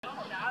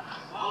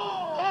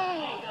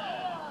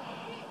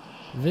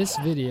This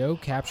video,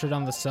 captured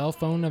on the cell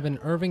phone of an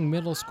Irving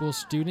Middle School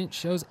student,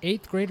 shows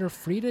 8th grader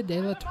Frida De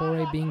La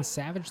Torre being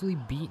savagely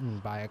beaten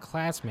by a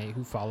classmate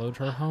who followed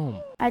her home.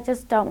 I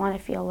just don't want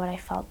to feel what I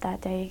felt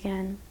that day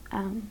again.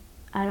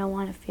 I don't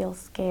want to feel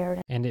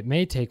scared. And it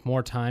may take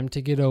more time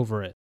to get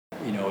over it.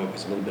 You know, it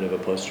was a little bit of a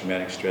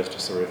post-traumatic stress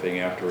disorder thing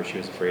afterwards. She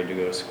was afraid to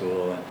go to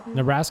school.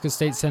 Nebraska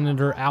State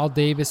Senator Al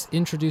Davis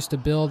introduced a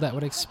bill that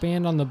would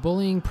expand on the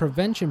bullying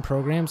prevention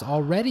programs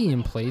already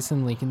in place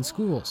in Lincoln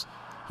schools.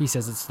 He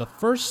says it's the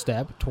first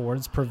step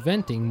towards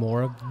preventing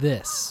more of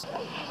this.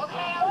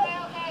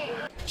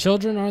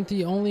 Children aren't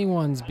the only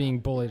ones being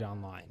bullied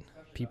online.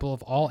 People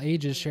of all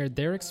ages shared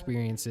their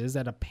experiences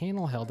at a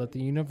panel held at the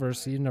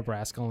University of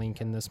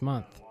Nebraska-Lincoln this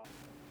month.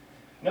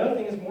 Another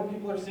thing is more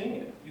people are seeing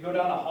it. You go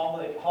down a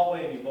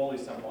hallway and you bully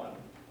someone.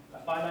 A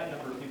finite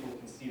number of people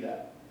can see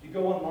that. You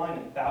go online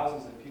and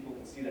thousands of people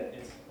can see that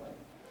instantly.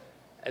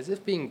 As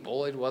if being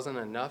bullied wasn't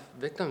enough,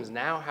 victims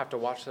now have to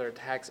watch their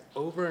attacks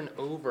over and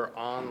over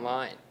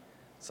online.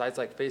 Sites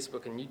like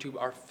Facebook and YouTube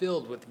are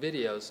filled with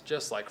videos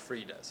just like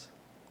Frida's.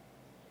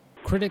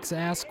 Critics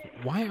ask,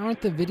 why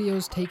aren't the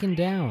videos taken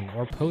down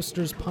or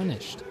posters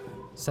punished?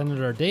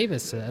 Senator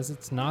Davis says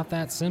it's not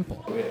that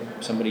simple.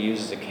 If somebody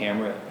uses a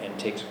camera and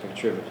takes a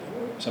picture of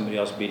somebody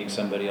else beating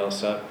somebody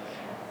else up,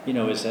 you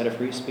know, is that a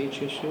free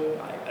speech issue?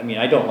 I mean,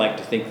 I don't like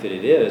to think that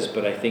it is,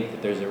 but I think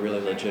that there's a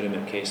really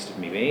legitimate case to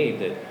be made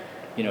that,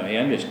 you know, hey,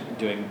 I'm just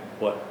doing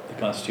what the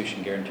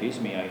Constitution guarantees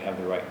me I have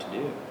the right to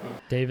do.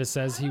 Davis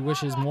says he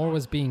wishes more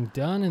was being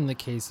done in the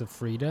case of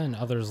Frida and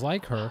others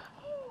like her,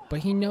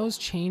 but he knows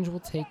change will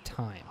take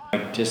time.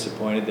 I'm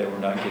disappointed that we're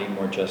not getting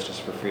more justice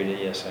for Frida.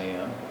 Yes, I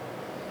am.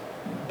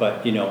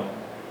 But, you know,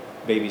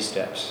 baby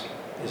steps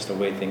is the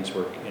way things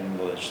work in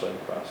the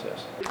legislative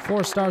process.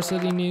 For Star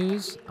City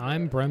News,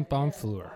 I'm Brent BONFLEUR.